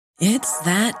It's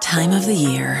that time of the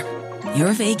year.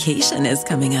 Your vacation is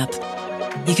coming up.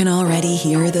 You can already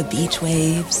hear the beach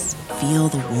waves, feel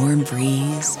the warm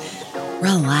breeze,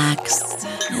 relax,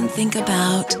 and think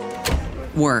about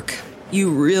work.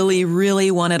 You really, really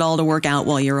want it all to work out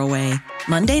while you're away.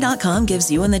 Monday.com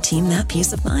gives you and the team that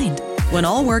peace of mind. When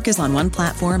all work is on one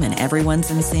platform and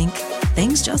everyone's in sync,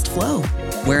 things just flow.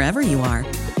 Wherever you are,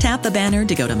 tap the banner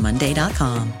to go to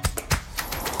Monday.com.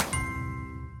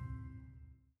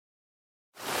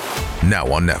 Now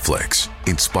on Netflix,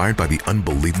 inspired by the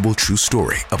unbelievable true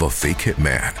story of a fake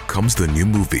hitman, comes the new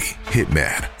movie,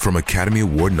 Hitman, from Academy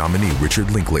Award nominee Richard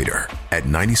Linklater. At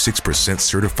 96%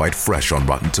 certified fresh on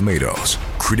Rotten Tomatoes,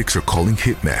 critics are calling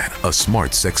Hitman a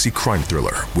smart, sexy crime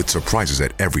thriller with surprises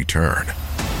at every turn.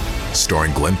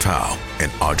 Starring Glenn Powell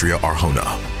and Adria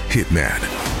Arjona, Hitman.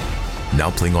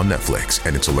 Now playing on Netflix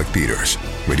and in select theaters.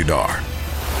 Rated R.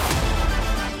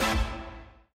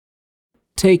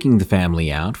 Taking the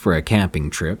family out for a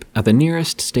camping trip at the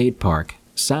nearest state park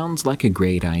sounds like a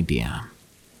great idea.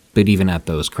 But even at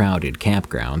those crowded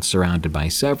campgrounds surrounded by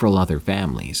several other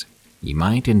families, you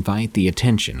might invite the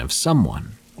attention of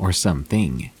someone or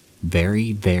something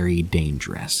very, very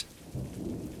dangerous.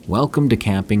 Welcome to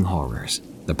Camping Horrors,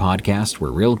 the podcast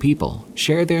where real people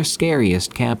share their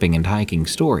scariest camping and hiking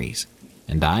stories,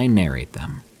 and I narrate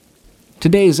them.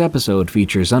 Today's episode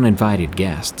features uninvited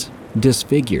guests,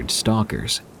 disfigured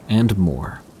stalkers, and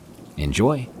more.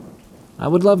 Enjoy. I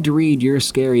would love to read your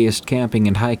scariest camping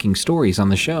and hiking stories on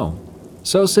the show,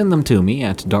 so send them to me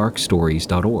at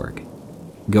darkstories.org.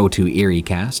 Go to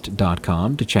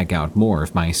eeriecast.com to check out more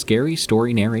of my scary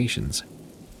story narrations.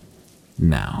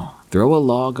 Now, throw a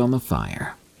log on the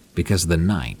fire, because the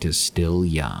night is still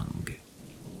young.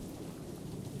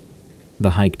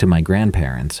 The Hike to My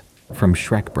Grandparents, from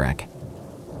Shrekbreck.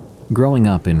 Growing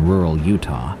up in rural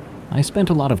Utah, I spent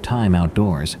a lot of time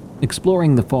outdoors,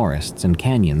 exploring the forests and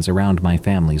canyons around my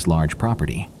family's large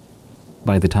property.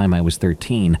 By the time I was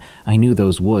 13, I knew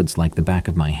those woods like the back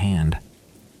of my hand.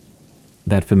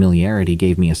 That familiarity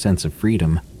gave me a sense of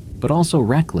freedom, but also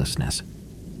recklessness.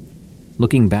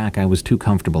 Looking back, I was too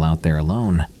comfortable out there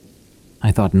alone.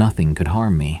 I thought nothing could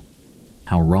harm me.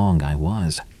 How wrong I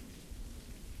was.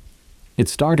 It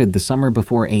started the summer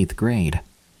before 8th grade.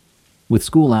 With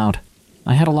school out,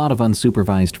 I had a lot of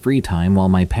unsupervised free time while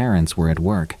my parents were at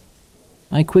work.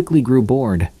 I quickly grew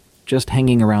bored, just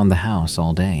hanging around the house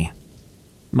all day.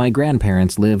 My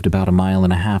grandparents lived about 1.5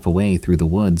 miles away through the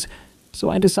woods, so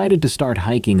I decided to start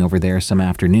hiking over there some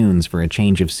afternoons for a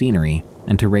change of scenery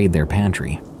and to raid their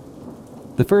pantry.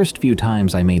 The first few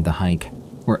times I made the hike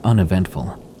were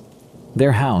uneventful.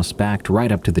 Their house backed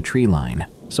right up to the tree line,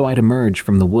 so I'd emerge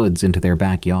from the woods into their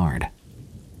backyard.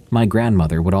 My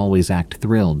grandmother would always act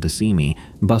thrilled to see me,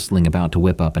 bustling about to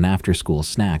whip up an after-school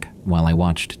snack while I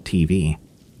watched TV.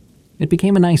 It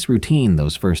became a nice routine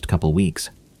those first couple weeks.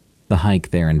 The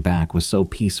hike there and back was so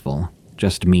peaceful,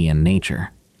 just me and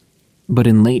nature. But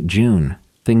in late June,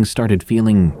 things started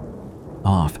feeling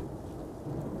off.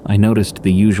 I noticed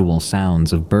the usual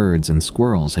sounds of birds and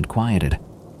squirrels had quieted.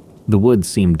 The woods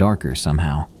seemed darker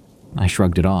somehow. I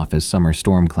shrugged it off as summer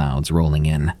storm clouds rolling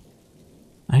in.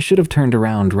 I should have turned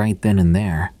around right then and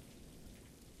there.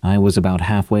 I was about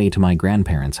halfway to my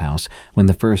grandparents' house when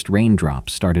the first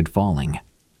raindrops started falling.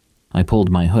 I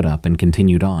pulled my hood up and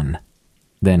continued on.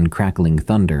 Then crackling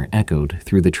thunder echoed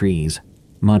through the trees,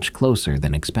 much closer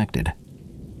than expected.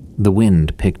 The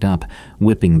wind picked up,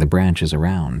 whipping the branches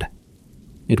around.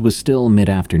 It was still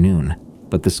mid-afternoon,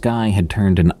 but the sky had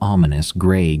turned an ominous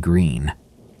gray-green.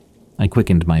 I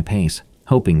quickened my pace,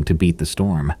 hoping to beat the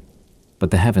storm.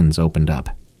 But the heavens opened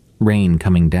up, rain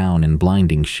coming down in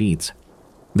blinding sheets.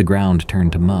 The ground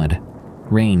turned to mud,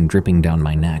 rain dripping down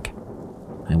my neck.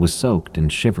 I was soaked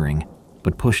and shivering,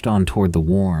 but pushed on toward the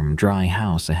warm, dry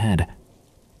house ahead.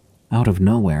 Out of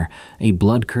nowhere, a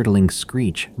blood-curdling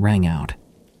screech rang out,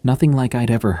 nothing like I'd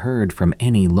ever heard from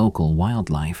any local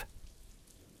wildlife.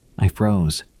 I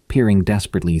froze, peering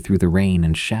desperately through the rain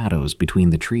and shadows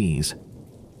between the trees.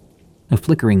 A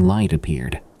flickering light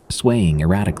appeared, swaying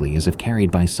erratically as if carried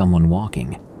by someone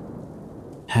walking.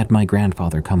 Had my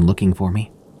grandfather come looking for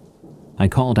me? I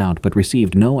called out but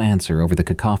received no answer over the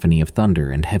cacophony of thunder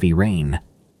and heavy rain.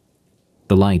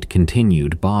 The light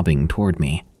continued bobbing toward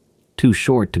me, too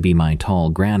short to be my tall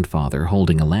grandfather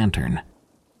holding a lantern.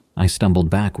 I stumbled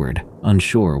backward,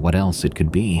 unsure what else it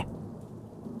could be.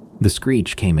 The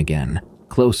screech came again,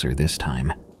 closer this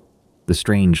time. The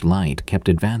strange light kept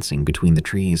advancing between the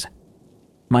trees.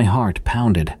 My heart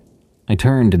pounded. I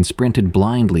turned and sprinted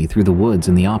blindly through the woods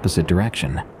in the opposite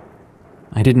direction.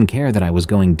 I didn't care that I was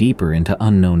going deeper into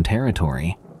unknown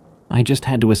territory. I just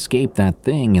had to escape that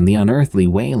thing and the unearthly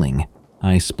wailing.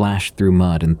 I splashed through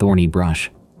mud and thorny brush,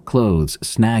 clothes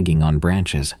snagging on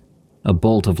branches. A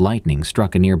bolt of lightning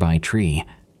struck a nearby tree,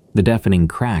 the deafening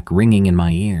crack ringing in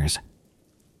my ears.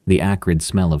 The acrid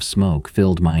smell of smoke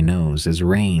filled my nose as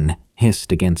rain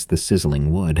hissed against the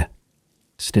sizzling wood.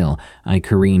 Still, I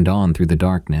careened on through the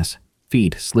darkness,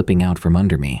 feet slipping out from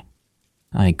under me.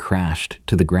 I crashed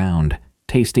to the ground,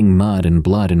 tasting mud and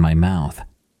blood in my mouth.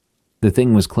 The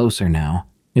thing was closer now,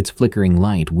 its flickering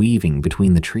light weaving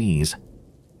between the trees.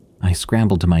 I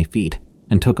scrambled to my feet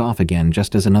and took off again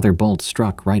just as another bolt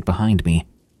struck right behind me,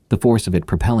 the force of it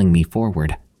propelling me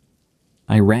forward.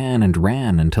 I ran and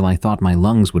ran until I thought my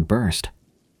lungs would burst.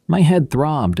 My head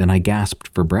throbbed and I gasped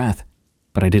for breath,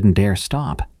 but I didn't dare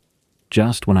stop.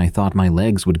 Just when I thought my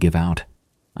legs would give out,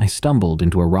 I stumbled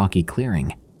into a rocky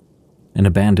clearing. An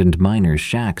abandoned miner's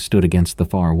shack stood against the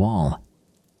far wall.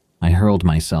 I hurled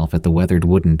myself at the weathered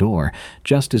wooden door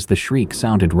just as the shriek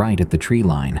sounded right at the tree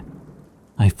line.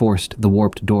 I forced the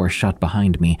warped door shut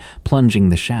behind me, plunging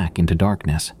the shack into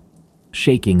darkness.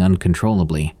 Shaking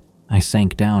uncontrollably, I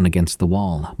sank down against the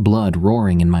wall, blood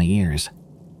roaring in my ears.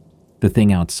 The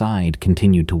thing outside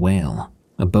continued to wail,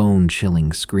 a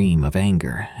bone-chilling scream of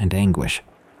anger and anguish.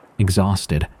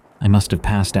 Exhausted, I must have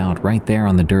passed out right there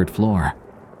on the dirt floor.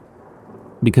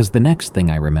 Because the next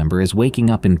thing I remember is waking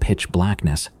up in pitch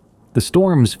blackness. The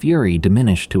storm's fury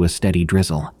diminished to a steady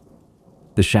drizzle.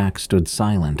 The shack stood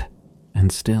silent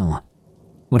and still.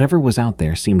 Whatever was out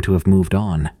there seemed to have moved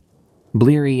on.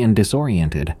 Bleary and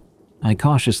disoriented, I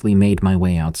cautiously made my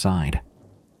way outside.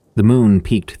 The moon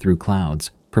peeked through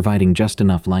clouds, providing just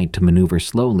enough light to maneuver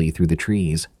slowly through the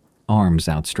trees, arms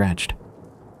outstretched.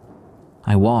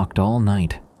 I walked all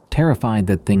night, terrified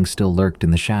that things still lurked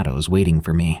in the shadows waiting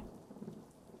for me.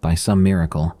 By some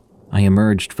miracle, I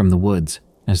emerged from the woods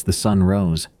as the sun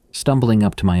rose, stumbling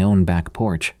up to my own back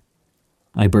porch.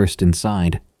 I burst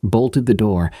inside, bolted the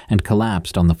door, and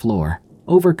collapsed on the floor,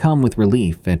 overcome with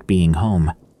relief at being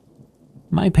home.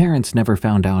 My parents never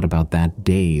found out about that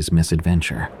day's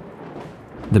misadventure.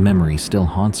 The memory still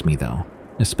haunts me, though,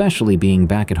 especially being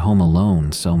back at home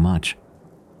alone so much.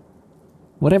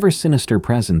 Whatever sinister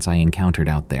presence I encountered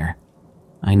out there,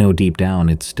 I know deep down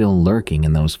it's still lurking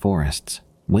in those forests,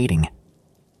 waiting.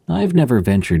 I've never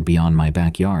ventured beyond my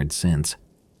backyard since.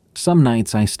 Some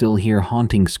nights I still hear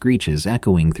haunting screeches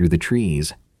echoing through the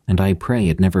trees, and I pray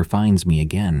it never finds me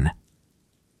again.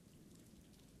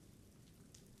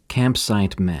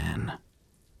 Campsite Man,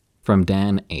 from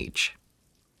Dan H.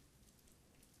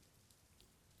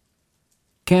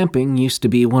 Camping used to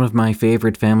be one of my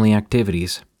favorite family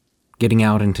activities. Getting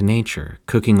out into nature,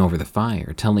 cooking over the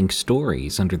fire, telling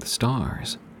stories under the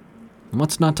stars.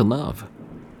 What's not to love?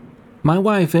 My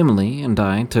wife Emily and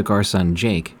I took our son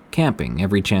Jake camping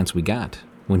every chance we got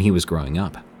when he was growing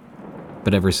up.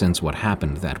 But ever since what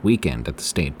happened that weekend at the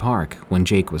state park when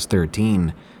Jake was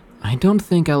 13, I don't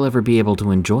think I'll ever be able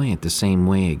to enjoy it the same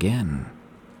way again.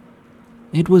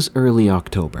 It was early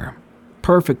October,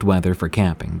 perfect weather for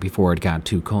camping before it got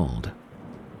too cold.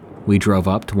 We drove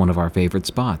up to one of our favorite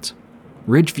spots,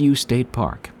 Ridgeview State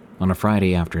Park, on a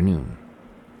Friday afternoon.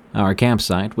 Our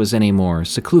campsite was in a more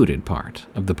secluded part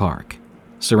of the park,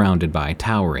 surrounded by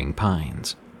towering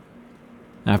pines.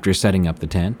 After setting up the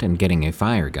tent and getting a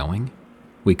fire going,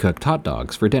 we cooked hot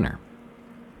dogs for dinner.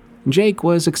 Jake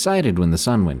was excited when the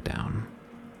sun went down.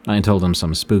 I told him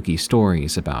some spooky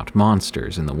stories about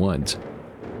monsters in the woods.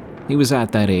 He was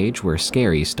at that age where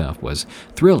scary stuff was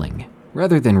thrilling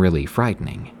rather than really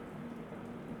frightening.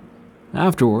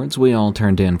 Afterwards, we all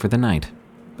turned in for the night,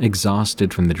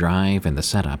 exhausted from the drive and the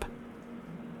setup.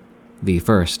 The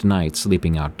first night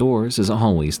sleeping outdoors is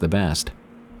always the best.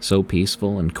 So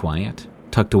peaceful and quiet,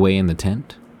 tucked away in the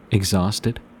tent,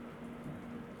 exhausted.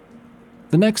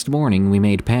 The next morning, we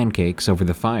made pancakes over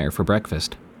the fire for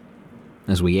breakfast.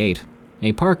 As we ate,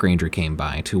 a park ranger came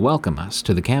by to welcome us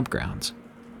to the campgrounds.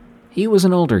 He was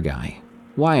an older guy,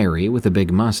 wiry with a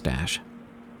big mustache.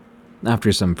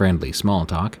 After some friendly small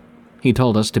talk, he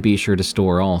told us to be sure to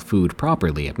store all food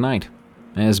properly at night,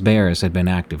 as bears had been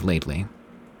active lately.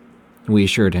 We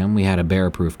assured him we had a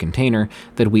bear-proof container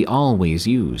that we always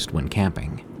used when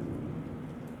camping.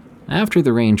 After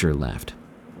the ranger left,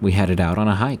 we headed out on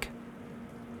a hike.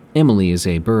 Emily is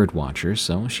a bird watcher,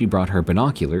 so she brought her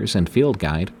binoculars and field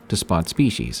guide to spot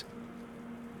species.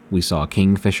 We saw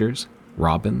kingfishers,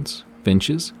 robins,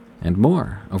 finches, and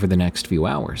more over the next few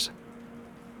hours.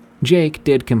 Jake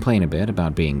did complain a bit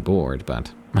about being bored,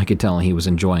 but I could tell he was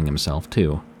enjoying himself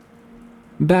too.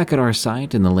 Back at our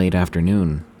site in the late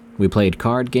afternoon, we played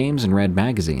card games and read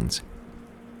magazines.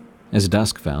 As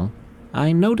dusk fell,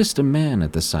 I noticed a man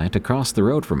at the site across the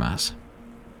road from us.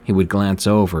 He would glance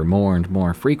over more and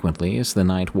more frequently as the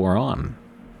night wore on.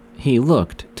 He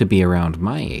looked to be around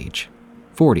my age,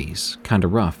 40s, kinda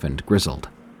rough and grizzled.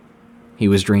 He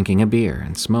was drinking a beer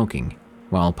and smoking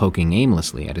while poking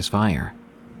aimlessly at his fire.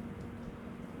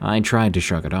 I tried to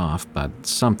shrug it off, but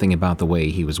something about the way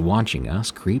he was watching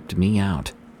us creeped me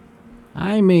out.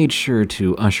 I made sure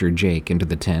to usher Jake into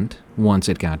the tent once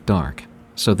it got dark,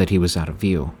 so that he was out of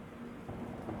view.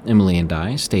 Emily and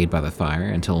I stayed by the fire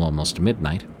until almost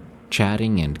midnight,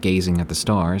 chatting and gazing at the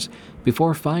stars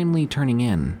before finally turning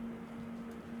in.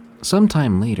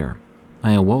 Sometime later,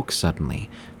 I awoke suddenly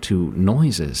to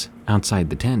noises outside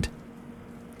the tent.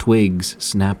 Twigs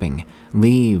snapping,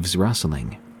 leaves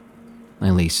rustling. I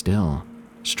lay still,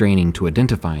 straining to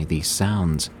identify these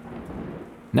sounds.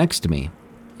 Next to me,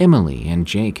 Emily and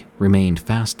Jake remained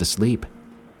fast asleep.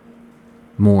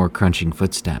 More crunching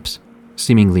footsteps,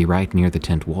 seemingly right near the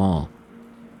tent wall.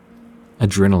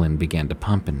 Adrenaline began to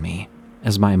pump in me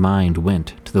as my mind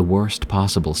went to the worst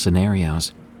possible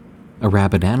scenarios. A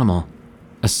rabid animal,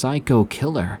 a psycho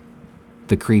killer,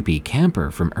 the creepy camper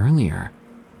from earlier.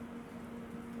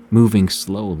 Moving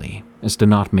slowly, as to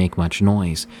not make much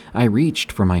noise, I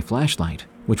reached for my flashlight,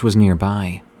 which was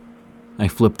nearby. I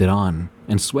flipped it on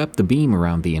and swept the beam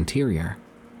around the interior.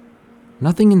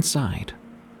 Nothing inside.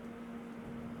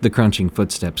 The crunching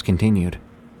footsteps continued,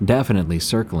 definitely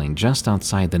circling just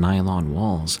outside the nylon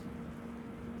walls.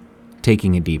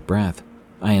 Taking a deep breath,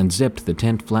 I unzipped the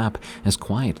tent flap as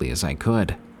quietly as I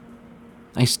could.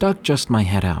 I stuck just my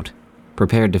head out,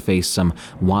 prepared to face some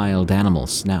wild animal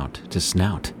snout to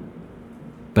snout.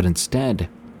 But instead,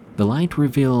 the light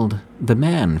revealed the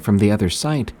man from the other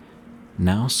side,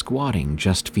 now squatting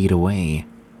just feet away,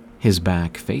 his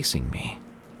back facing me.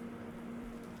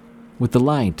 With the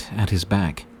light at his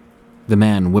back, the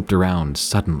man whipped around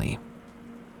suddenly.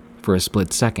 For a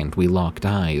split second, we locked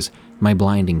eyes, my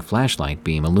blinding flashlight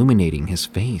beam illuminating his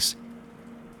face.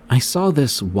 I saw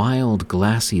this wild,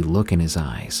 glassy look in his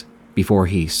eyes before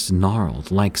he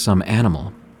snarled like some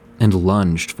animal and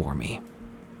lunged for me.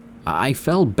 I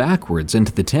fell backwards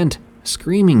into the tent,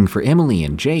 screaming for Emily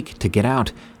and Jake to get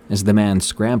out as the man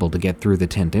scrambled to get through the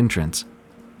tent entrance.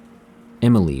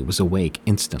 Emily was awake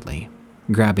instantly,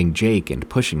 grabbing Jake and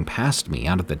pushing past me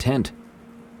out of the tent.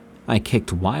 I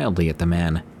kicked wildly at the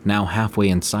man, now halfway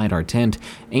inside our tent,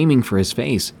 aiming for his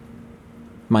face.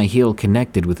 My heel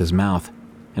connected with his mouth,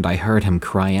 and I heard him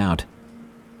cry out.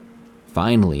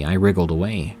 Finally, I wriggled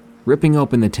away, ripping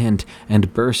open the tent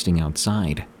and bursting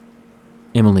outside.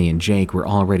 Emily and Jake were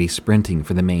already sprinting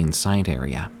for the main site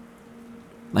area.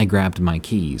 I grabbed my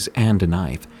keys and a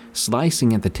knife,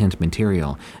 slicing at the tent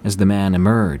material as the man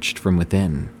emerged from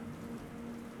within.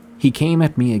 He came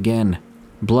at me again,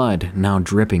 blood now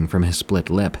dripping from his split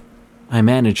lip. I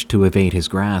managed to evade his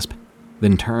grasp,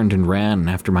 then turned and ran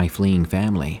after my fleeing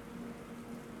family.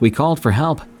 We called for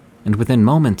help, and within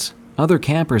moments, other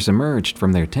campers emerged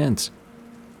from their tents.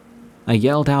 I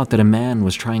yelled out that a man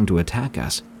was trying to attack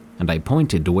us, and I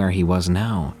pointed to where he was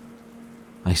now.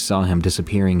 I saw him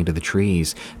disappearing into the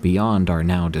trees beyond our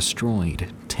now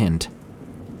destroyed tent.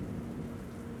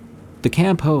 The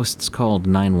camp hosts called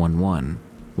 911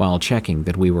 while checking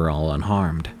that we were all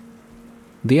unharmed.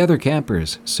 The other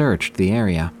campers searched the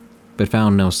area, but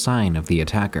found no sign of the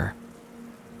attacker.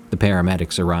 The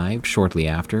paramedics arrived shortly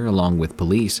after, along with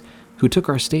police, who took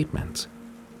our statements.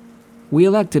 We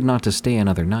elected not to stay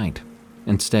another night,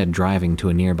 instead driving to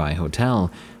a nearby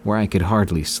hotel where I could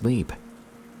hardly sleep.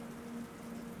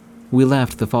 We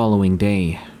left the following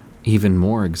day, even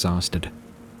more exhausted.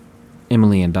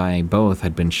 Emily and I both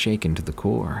had been shaken to the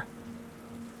core.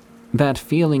 That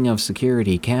feeling of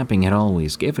security camping had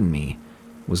always given me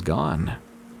was gone.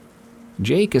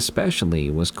 Jake especially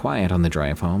was quiet on the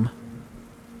drive home.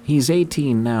 He's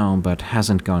 18 now, but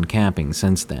hasn't gone camping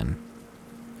since then.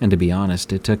 And to be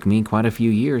honest, it took me quite a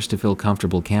few years to feel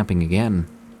comfortable camping again.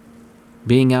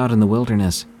 Being out in the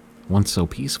wilderness, once so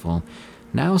peaceful,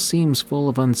 now seems full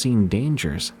of unseen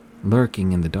dangers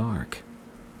lurking in the dark.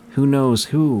 Who knows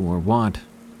who or what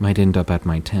might end up at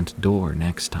my tent door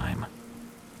next time.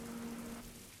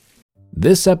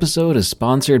 This episode is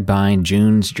sponsored by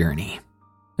June's Journey.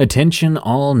 Attention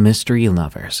all mystery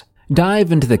lovers.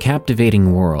 Dive into the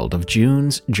captivating world of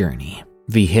June's Journey,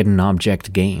 the hidden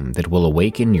object game that will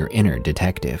awaken your inner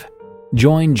detective.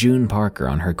 Join June Parker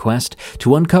on her quest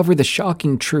to uncover the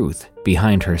shocking truth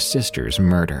behind her sister's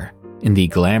murder in the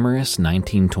glamorous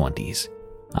 1920s.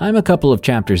 I'm a couple of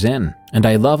chapters in, and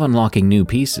I love unlocking new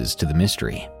pieces to the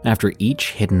mystery after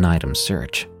each hidden item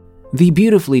search. The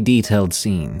beautifully detailed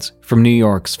scenes, from New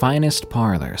York's finest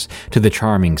parlors to the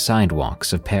charming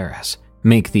sidewalks of Paris,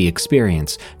 make the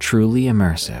experience truly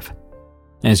immersive.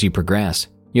 As you progress,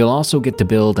 you'll also get to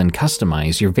build and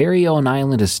customize your very own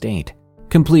island estate,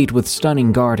 complete with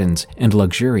stunning gardens and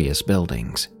luxurious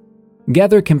buildings.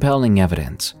 Gather compelling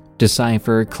evidence,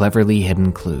 decipher cleverly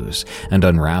hidden clues, and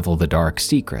unravel the dark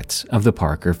secrets of the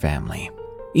Parker family.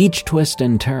 Each twist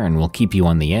and turn will keep you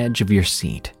on the edge of your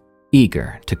seat,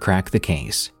 eager to crack the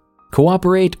case.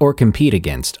 Cooperate or compete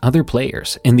against other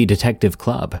players in the Detective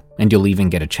Club, and you'll even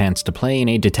get a chance to play in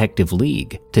a detective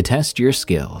league to test your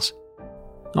skills.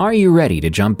 Are you ready to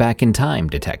jump back in time,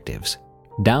 detectives?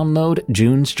 Download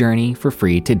June's Journey for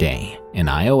free today in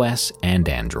iOS and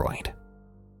Android.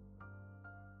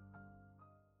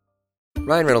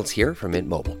 Ryan Reynolds here from Mint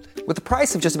Mobile. With the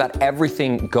price of just about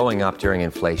everything going up during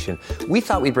inflation, we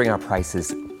thought we'd bring our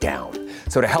prices down.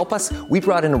 So to help us, we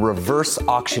brought in a reverse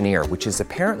auctioneer, which is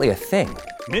apparently a thing.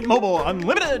 Mint Mobile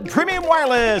Unlimited Premium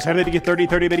Wireless. How to get 30,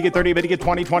 30, bit to get 30, bit to get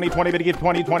 20, 20, 20, bit to get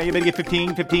 20, 20, bit to get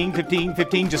 15, 15, 15,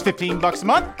 15, just $15 a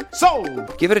month?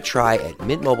 Sold! Give it a try at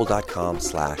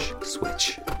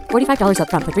mintmobile.com/switch. $45 up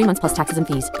front for 3 months plus taxes and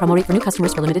fees. Promo rate for new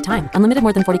customers for limited time. Unlimited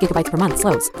more than 40 gigabytes per month.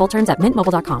 Slows full terms at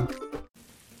mintmobile.com.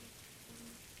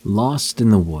 Lost in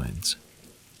the Woods.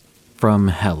 From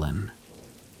Helen.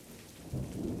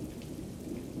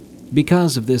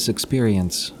 Because of this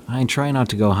experience, I try not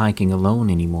to go hiking alone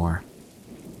anymore.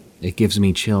 It gives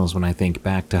me chills when I think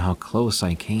back to how close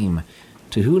I came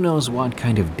to who knows what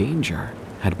kind of danger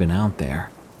had been out there.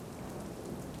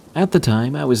 At the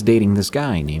time, I was dating this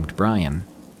guy named Brian.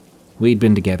 We'd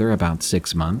been together about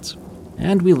 6 months,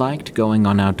 and we liked going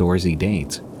on outdoorsy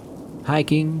dates.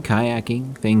 Hiking,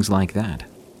 kayaking, things like that.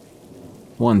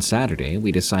 One Saturday,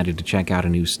 we decided to check out a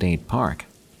new state park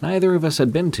neither of us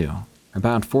had been to,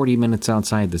 about 40 minutes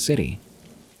outside the city.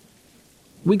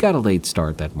 We got a late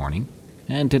start that morning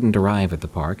and didn't arrive at the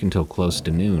park until close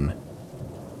to noon.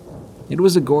 It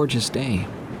was a gorgeous day.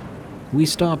 We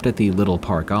stopped at the little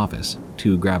park office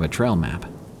to grab a trail map.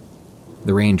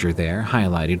 The ranger there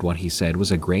highlighted what he said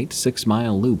was a great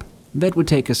 6-mile loop that would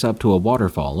take us up to a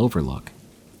waterfall overlook.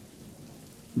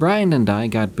 Brian and I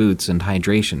got boots and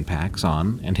hydration packs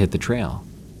on and hit the trail.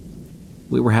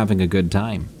 We were having a good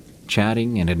time,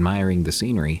 chatting and admiring the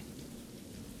scenery.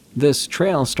 This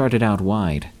trail started out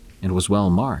wide and was well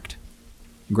marked.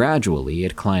 Gradually,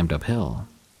 it climbed uphill.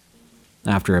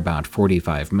 After about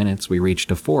 45 minutes, we reached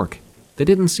a fork that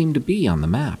didn't seem to be on the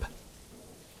map.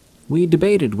 We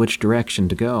debated which direction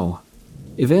to go.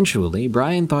 Eventually,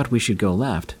 Brian thought we should go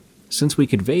left, since we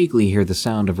could vaguely hear the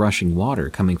sound of rushing water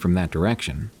coming from that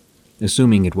direction,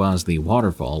 assuming it was the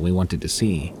waterfall we wanted to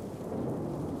see.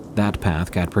 That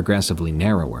path got progressively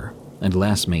narrower and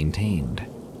less maintained.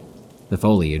 The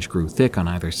foliage grew thick on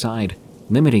either side,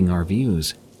 limiting our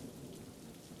views.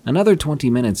 Another 20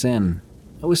 minutes in,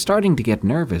 I was starting to get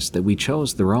nervous that we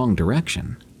chose the wrong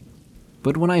direction.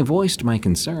 But when I voiced my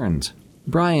concerns,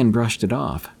 Brian brushed it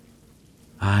off.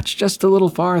 It's just a little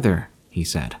farther," he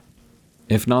said.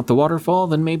 "If not the waterfall,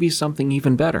 then maybe something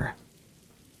even better."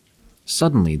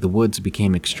 Suddenly, the woods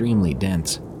became extremely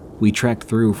dense. We trekked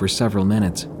through for several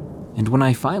minutes, and when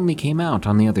I finally came out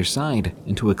on the other side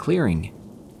into a clearing,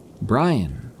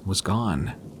 Brian was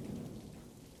gone.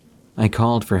 I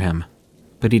called for him,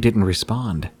 but he didn't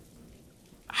respond.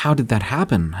 How did that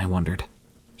happen, I wondered.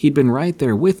 He'd been right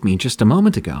there with me just a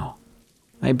moment ago.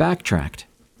 I backtracked,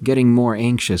 getting more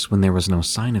anxious when there was no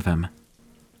sign of him.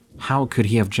 How could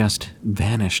he have just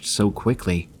vanished so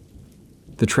quickly?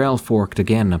 The trail forked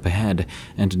again up ahead,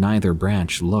 and neither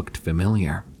branch looked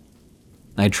familiar.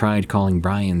 I tried calling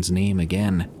Brian's name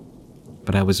again,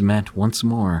 but I was met once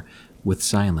more with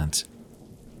silence.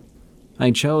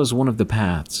 I chose one of the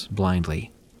paths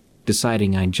blindly,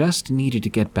 deciding I just needed to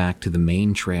get back to the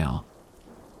main trail.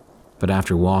 But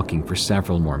after walking for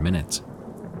several more minutes,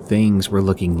 things were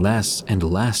looking less and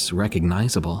less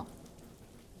recognizable.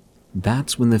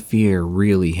 That's when the fear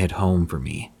really hit home for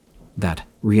me, that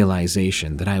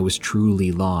realization that I was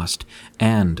truly lost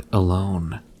and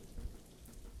alone.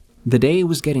 The day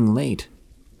was getting late,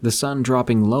 the sun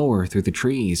dropping lower through the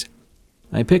trees.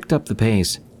 I picked up the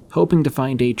pace, hoping to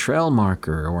find a trail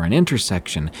marker or an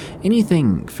intersection,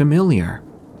 anything familiar.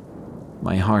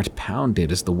 My heart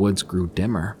pounded as the woods grew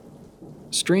dimmer.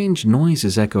 Strange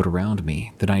noises echoed around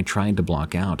me that I tried to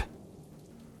block out.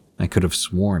 I could have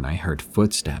sworn I heard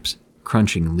footsteps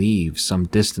crunching leaves some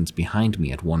distance behind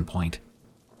me at one point.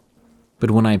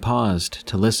 But when I paused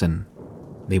to listen,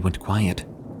 they went quiet.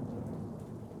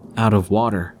 Out of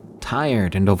water,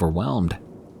 tired and overwhelmed,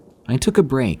 I took a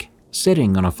break,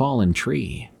 sitting on a fallen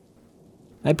tree.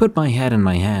 I put my head in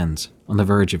my hands, on the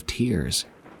verge of tears.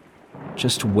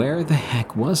 Just where the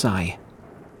heck was I?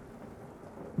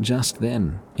 Just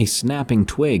then, a snapping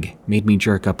twig made me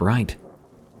jerk upright.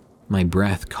 My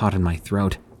breath caught in my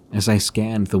throat as I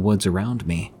scanned the woods around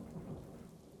me.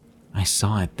 I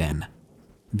saw it then.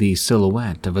 The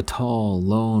silhouette of a tall,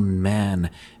 lone man,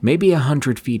 maybe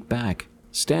 100 feet back,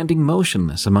 standing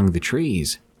motionless among the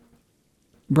trees.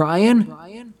 "Brian?"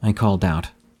 I called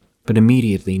out, but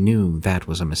immediately knew that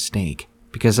was a mistake,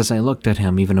 because as I looked at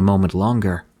him even a moment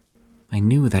longer, I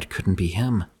knew that couldn't be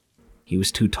him. He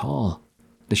was too tall.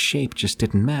 The shape just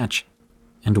didn't match.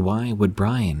 And why would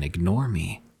Brian ignore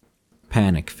me?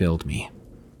 Panic filled me.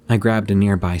 I grabbed a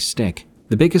nearby stick,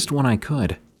 the biggest one I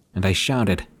could, and I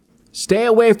shouted, "Stay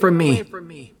away from me!"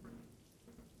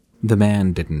 The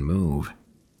man didn't move.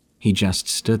 He just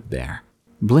stood there,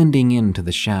 blending into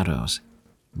the shadows,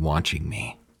 watching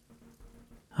me.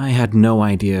 I had no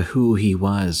idea who he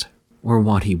was or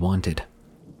what he wanted,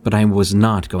 but I was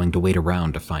not going to wait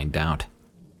around to find out.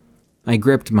 I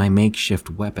gripped my makeshift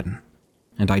weapon,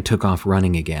 and I took off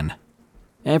running again.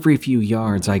 Every few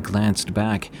yards I glanced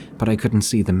back, but I couldn't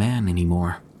see the man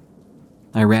anymore.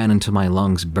 I ran until my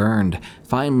lungs burned,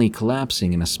 finally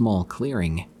collapsing in a small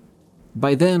clearing.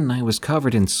 By then, I was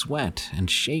covered in sweat and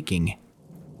shaking.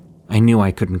 I knew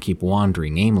I couldn't keep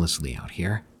wandering aimlessly out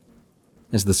here.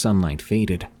 As the sunlight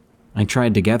faded, I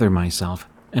tried to gather myself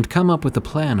and come up with a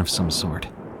plan of some sort.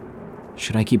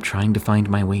 Should I keep trying to find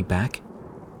my way back?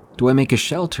 Do I make a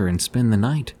shelter and spend the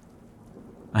night?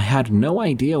 I had no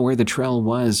idea where the trail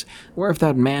was or if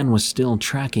that man was still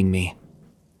tracking me.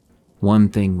 One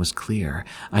thing was clear: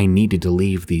 I needed to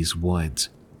leave these woods.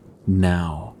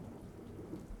 Now.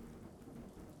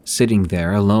 Sitting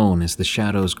there alone as the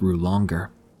shadows grew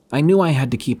longer, I knew I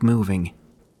had to keep moving.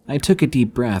 I took a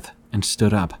deep breath and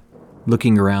stood up,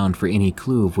 looking around for any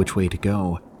clue of which way to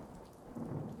go.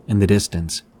 In the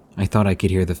distance, I thought I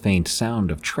could hear the faint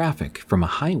sound of traffic from a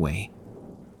highway.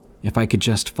 If I could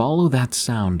just follow that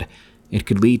sound, it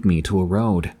could lead me to a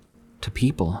road, to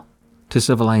people, to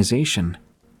civilization.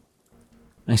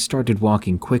 I started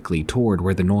walking quickly toward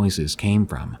where the noises came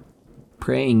from,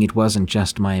 praying it wasn't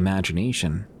just my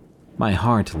imagination. My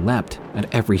heart leapt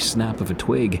at every snap of a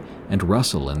twig and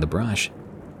rustle in the brush.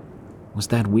 Was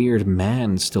that weird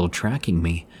man still tracking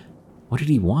me? What did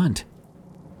he want?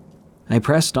 I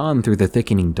pressed on through the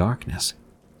thickening darkness.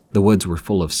 The woods were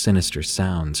full of sinister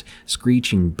sounds: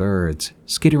 screeching birds,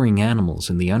 skittering animals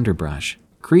in the underbrush,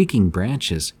 creaking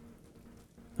branches.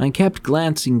 I kept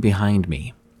glancing behind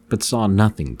me, but saw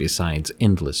nothing besides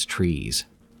endless trees.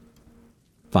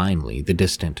 Finally, the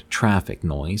distant traffic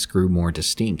noise grew more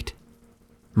distinct.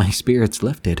 My spirits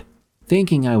lifted,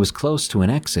 thinking I was close to an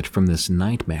exit from this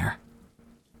nightmare.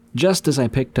 Just as I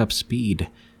picked up speed,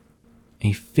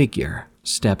 a figure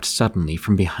stepped suddenly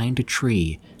from behind a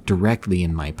tree directly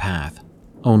in my path,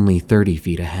 only 30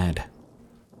 feet ahead.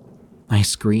 I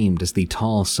screamed as the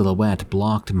tall silhouette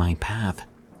blocked my path.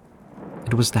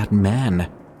 It was that man,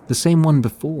 the same one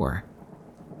before.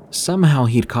 Somehow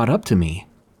he'd caught up to me.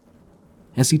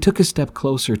 As he took a step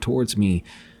closer towards me,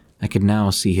 I could now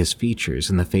see his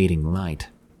features in the fading light.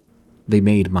 They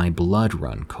made my blood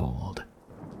run cold.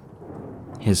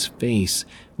 His face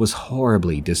was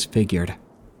horribly disfigured.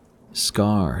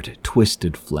 Scarred,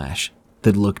 twisted flesh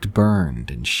that looked burned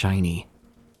and shiny.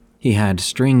 He had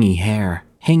stringy hair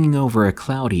hanging over a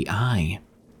cloudy eye,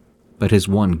 but his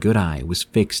one good eye was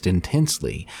fixed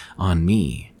intensely on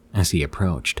me as he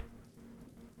approached.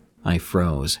 I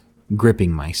froze,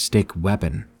 gripping my stick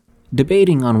weapon,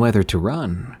 debating on whether to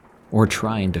run or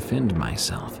try and defend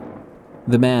myself.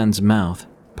 The man's mouth,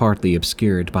 partly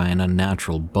obscured by an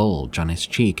unnatural bulge on his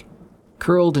cheek,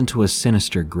 curled into a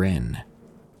sinister grin.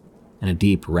 In a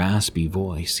deep, raspy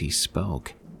voice, he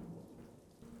spoke.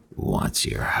 "What's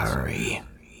your hurry?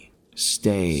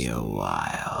 Stay a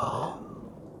while."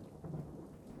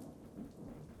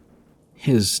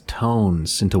 His tone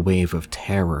sent a wave of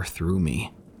terror through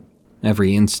me.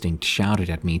 Every instinct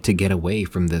shouted at me to get away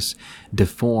from this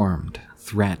deformed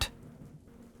threat.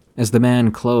 As the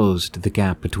man closed the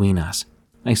gap between us,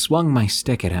 I swung my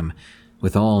stick at him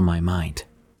with all my might.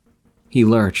 He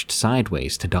lurched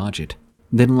sideways to dodge it,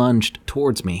 then lunged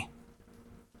towards me.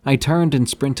 I turned and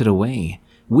sprinted away,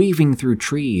 weaving through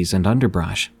trees and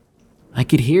underbrush. I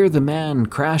could hear the man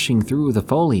crashing through the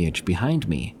foliage behind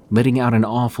me, letting out an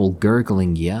awful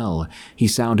gurgling yell. He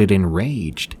sounded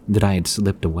enraged that I had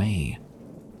slipped away.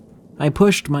 I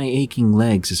pushed my aching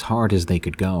legs as hard as they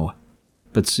could go,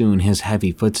 but soon his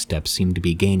heavy footsteps seemed to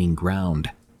be gaining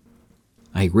ground.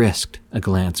 I risked a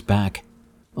glance back,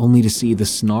 only to see the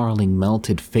snarling,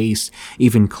 melted face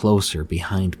even closer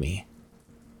behind me.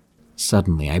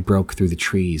 Suddenly, I broke through the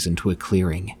trees into a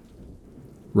clearing.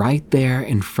 Right there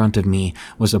in front of me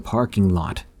was a parking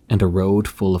lot and a road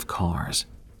full of cars.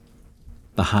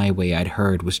 The highway I'd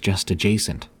heard was just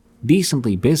adjacent,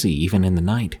 decently busy even in the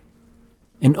night.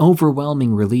 An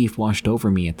overwhelming relief washed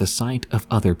over me at the sight of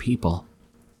other people.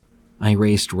 I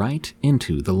raced right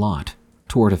into the lot,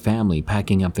 toward a family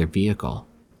packing up their vehicle.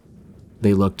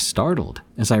 They looked startled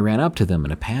as I ran up to them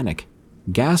in a panic,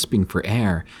 gasping for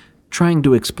air, trying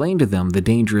to explain to them the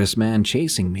dangerous man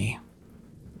chasing me.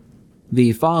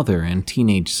 The father and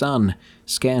teenage son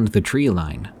scanned the tree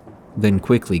line, then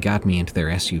quickly got me into their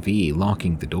SUV,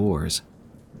 locking the doors.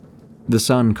 The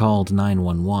son called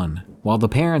 911, while the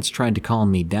parents tried to calm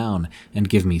me down and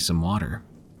give me some water.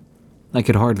 I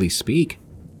could hardly speak.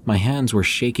 My hands were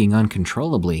shaking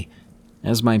uncontrollably,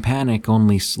 as my panic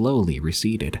only slowly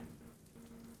receded.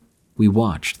 We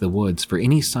watched the woods for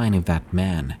any sign of that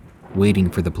man, waiting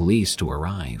for the police to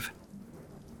arrive.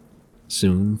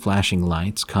 Soon, flashing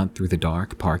lights cut through the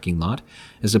dark parking lot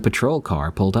as a patrol car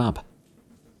pulled up.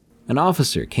 An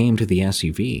officer came to the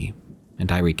SUV, and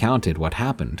I recounted what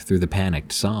happened through the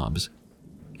panicked sobs.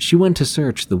 She went to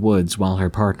search the woods while her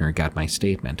partner got my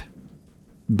statement.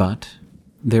 But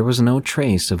there was no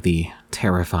trace of the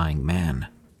terrifying man.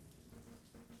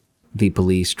 The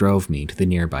police drove me to the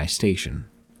nearby station,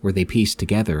 where they pieced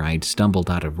together I'd stumbled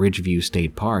out of Ridgeview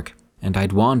State Park and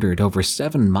I'd wandered over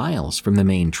 7 miles from the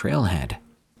main trailhead.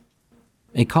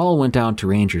 A call went out to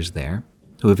rangers there,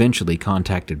 who eventually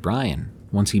contacted Brian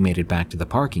once he made it back to the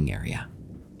parking area.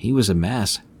 He was a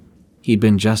mess. He'd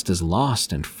been just as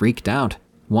lost and freaked out,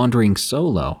 wandering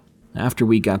solo after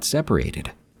we got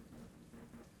separated.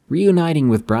 Reuniting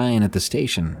with Brian at the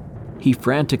station, he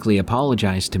frantically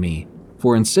apologized to me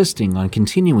for insisting on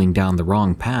continuing down the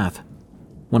wrong path.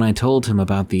 When I told him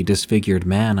about the disfigured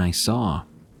man I saw,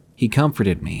 he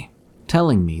comforted me,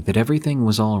 telling me that everything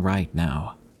was all right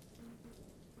now.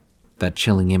 That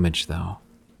chilling image, though,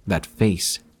 that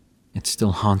face, it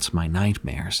still haunts my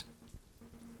nightmares.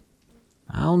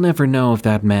 I'll never know if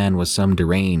that man was some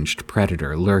deranged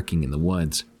predator lurking in the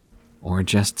woods, or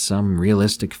just some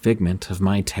realistic figment of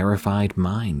my terrified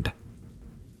mind.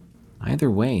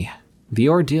 Either way, the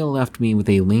ordeal left me with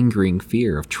a lingering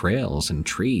fear of trails and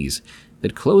trees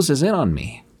that closes in on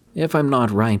me if I'm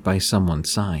not right by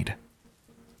someone's side.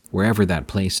 Wherever that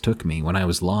place took me when I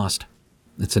was lost,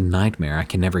 it's a nightmare I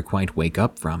can never quite wake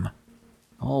up from,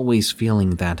 always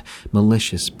feeling that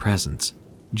malicious presence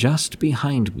just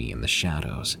behind me in the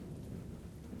shadows.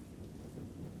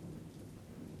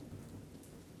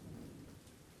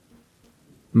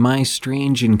 My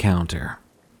strange encounter.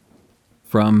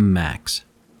 From Max.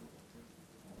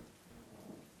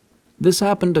 This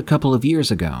happened a couple of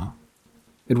years ago.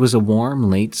 It was a warm,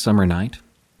 late summer night.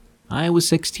 I was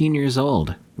 16 years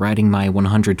old, riding my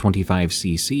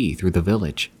 125cc through the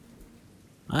village.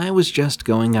 I was just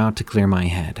going out to clear my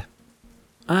head.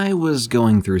 I was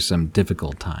going through some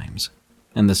difficult times,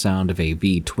 and the sound of a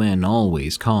V-twin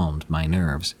always calmed my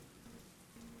nerves.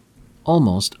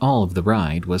 Almost all of the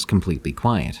ride was completely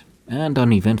quiet and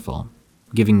uneventful,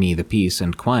 giving me the peace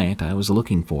and quiet I was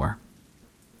looking for.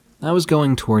 I was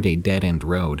going toward a dead-end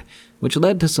road, which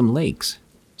led to some lakes,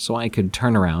 so I could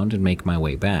turn around and make my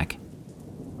way back.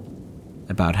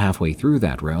 About halfway through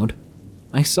that road,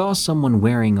 I saw someone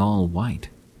wearing all white,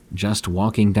 just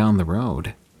walking down the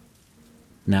road.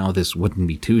 Now, this wouldn't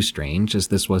be too strange, as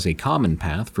this was a common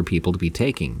path for people to be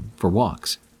taking for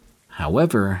walks.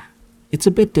 However, it's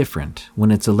a bit different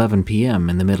when it's 11 p.m.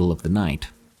 in the middle of the night,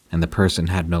 and the person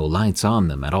had no lights on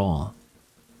them at all.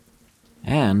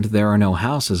 And there are no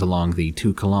houses along the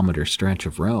 2-kilometer stretch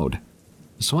of road,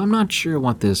 so I'm not sure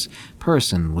what this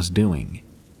person was doing.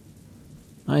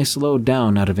 I slowed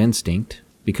down out of instinct,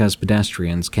 because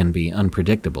pedestrians can be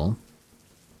unpredictable.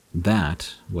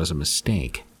 That was a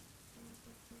mistake.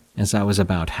 As I was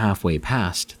about halfway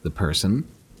past the person,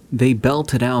 they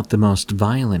belted out the most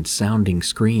violent-sounding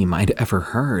scream I'd ever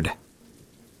heard.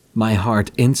 My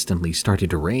heart instantly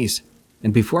started to race,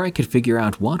 and before I could figure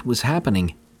out what was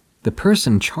happening, the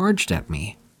person charged at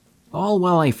me, all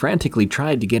while I frantically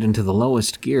tried to get into the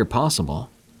lowest gear possible.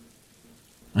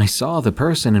 I saw the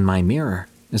person in my mirror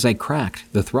as I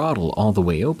cracked the throttle all the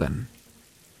way open.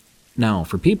 Now,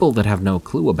 for people that have no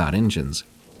clue about engines,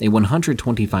 a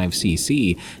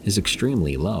 125cc is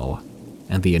extremely low,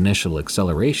 and the initial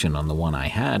acceleration on the one I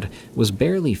had was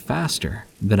barely faster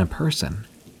than a person.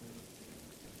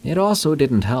 It also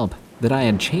didn't help that I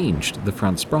had changed the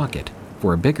front sprocket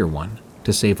for a bigger one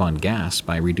to save on gas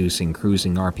by reducing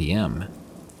cruising RPM.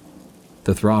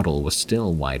 The throttle was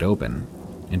still wide open,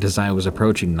 and as I was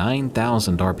approaching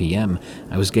 9,000 RPM,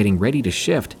 I was getting ready to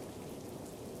shift.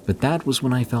 but that was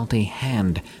when I felt a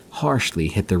hand harshly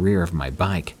hit the rear of my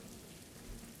bike.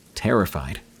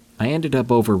 Terrified, I ended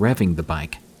up over-revving the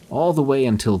bike all the way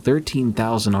until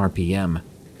 13,000 RPM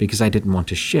because I didn't want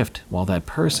to shift while that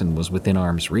person was within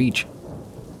arm's reach.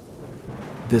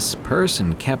 This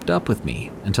person kept up with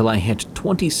me until I hit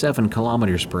 27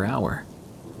 kilometers per hour.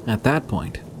 At that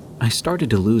point, I started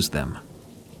to lose them.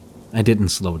 I didn't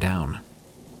slow down.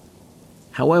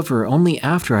 However, only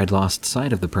after I'd lost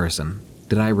sight of the person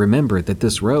did I remember that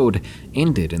this road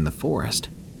ended in the forest.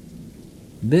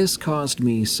 This caused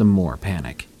me some more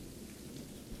panic.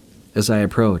 As I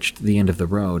approached the end of the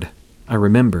road, I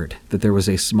remembered that there was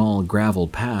a small gravel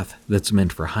path that's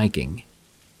meant for hiking.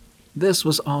 This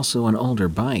was also an older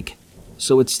bike,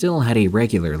 so it still had a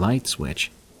regular light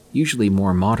switch. Usually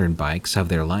more modern bikes have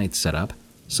their lights set up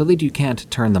so that you can't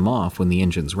turn them off when the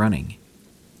engine's running.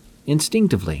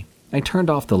 Instinctively, I turned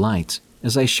off the lights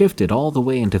as I shifted all the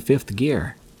way into 5th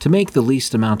gear to make the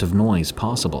least amount of noise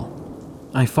possible.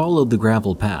 I followed the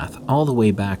gravel path all the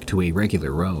way back to a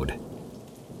regular road.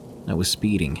 I was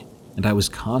speeding, and I was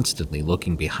constantly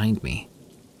looking behind me.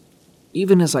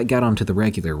 Even as I got onto the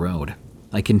regular road,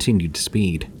 I continued to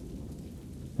speed.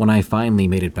 When I finally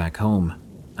made it back home,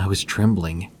 I was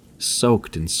trembling,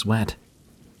 soaked in sweat.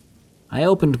 I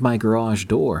opened my garage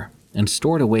door and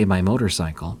stored away my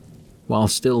motorcycle, while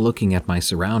still looking at my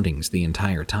surroundings the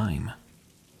entire time.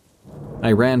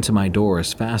 I ran to my door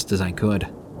as fast as I could,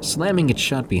 slamming it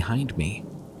shut behind me.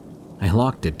 I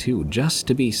locked it too, just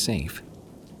to be safe.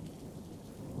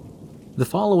 The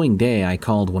following day, I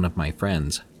called one of my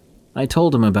friends. I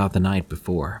told him about the night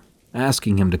before,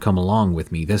 asking him to come along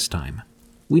with me this time.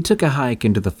 We took a hike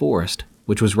into the forest,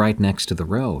 which was right next to the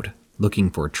road, looking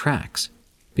for tracks,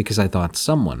 because I thought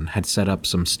someone had set up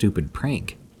some stupid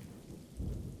prank.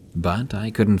 But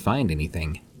I couldn't find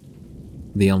anything.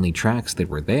 The only tracks that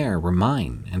were there were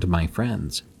mine and my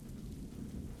friends.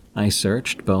 I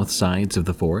searched both sides of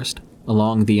the forest,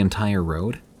 along the entire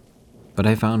road, but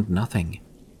I found nothing.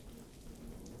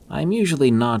 I'm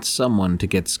usually not someone to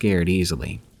get scared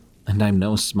easily, and I'm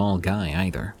no small guy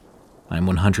either. I'm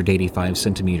 185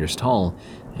 centimeters tall,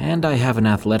 and I have an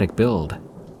athletic build.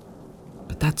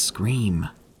 But that scream,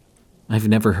 I've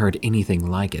never heard anything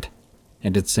like it,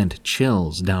 and it sent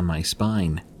chills down my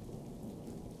spine.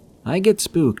 I get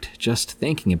spooked just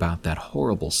thinking about that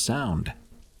horrible sound.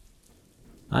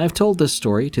 I've told this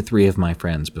story to 3 of my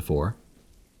friends before.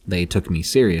 They took me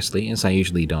seriously, as I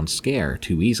usually don't scare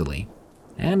too easily,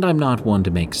 and I'm not one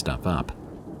to make stuff up.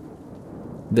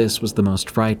 This was the most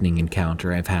frightening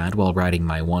encounter I've had while riding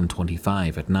my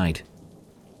 125 at night.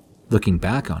 Looking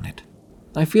back on it,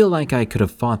 I feel like I could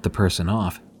have fought the person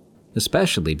off,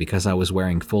 especially because I was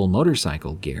wearing full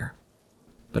motorcycle gear.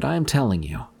 But I'm telling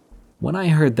you, when I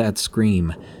heard that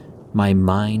scream, my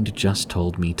mind just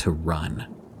told me to run.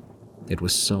 It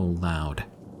was so loud,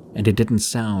 and it didn't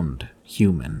sound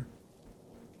human.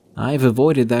 I've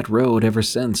avoided that road ever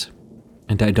since,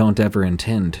 and I don't ever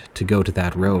intend to go to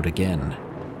that road again.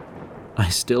 I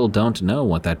still don't know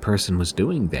what that person was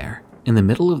doing there, in the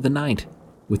middle of the night,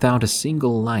 without a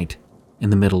single light, in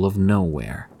the middle of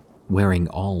nowhere, wearing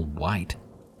all white.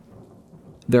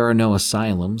 There are no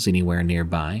asylums anywhere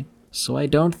nearby, so I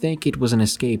don't think it was an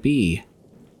escapee.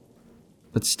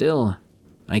 But still,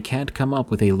 I can't come up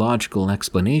with a logical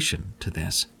explanation to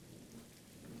this.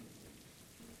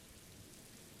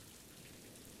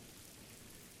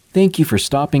 Thank you for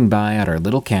stopping by at our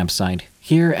little campsite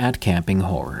here at Camping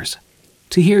Horrors.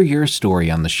 To hear your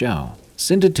story on the show,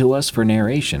 send it to us for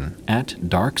narration at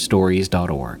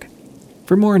darkstories.org.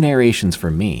 For more narrations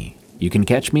from me, you can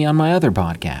catch me on my other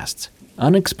podcasts,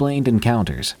 Unexplained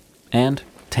Encounters and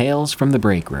Tales from the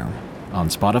Break Room, on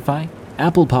Spotify,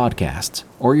 Apple Podcasts,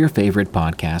 or your favorite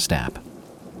podcast app.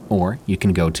 Or you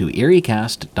can go to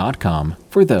eeriecast.com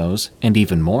for those and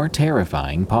even more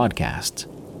terrifying podcasts.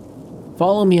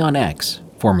 Follow me on X,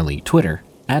 formerly Twitter,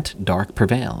 at Dark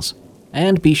Prevails,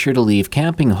 and be sure to leave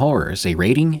Camping Horrors a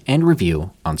rating and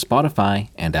review on Spotify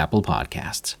and Apple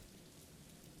Podcasts.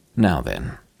 Now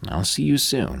then, I'll see you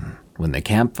soon when the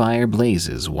campfire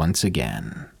blazes once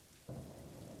again.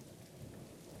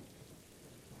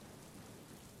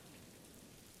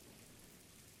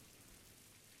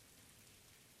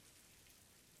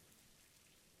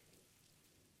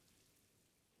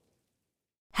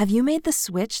 Have you made the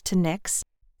switch to Knix?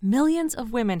 Millions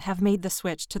of women have made the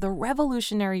switch to the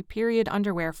revolutionary period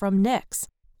underwear from Knix.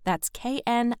 That's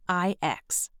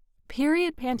Knix.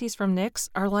 Period panties from Knix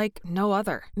are like no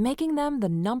other, making them the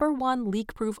 #1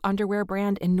 leak-proof underwear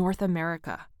brand in North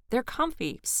America. They're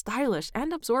comfy, stylish,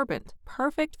 and absorbent,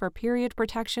 perfect for period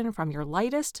protection from your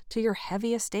lightest to your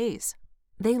heaviest days.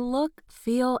 They look,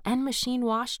 feel, and machine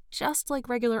wash just like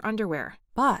regular underwear,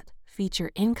 but feature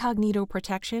incognito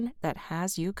protection that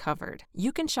has you covered.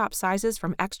 You can shop sizes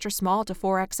from extra small to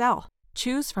 4XL.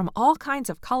 Choose from all kinds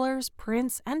of colors,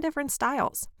 prints, and different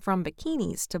styles, from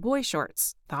bikinis to boy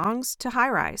shorts, thongs to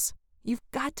high-rise. You've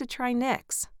got to try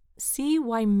Knix. See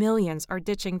why millions are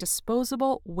ditching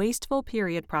disposable, wasteful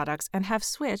period products and have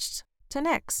switched to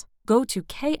Knix. Go to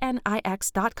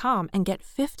knix.com and get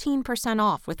 15%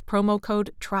 off with promo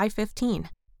code TRY15.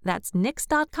 That's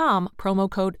knix.com, promo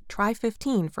code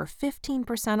TRY15 for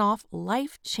 15% off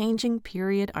life-changing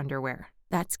period underwear.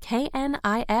 That's knix.com.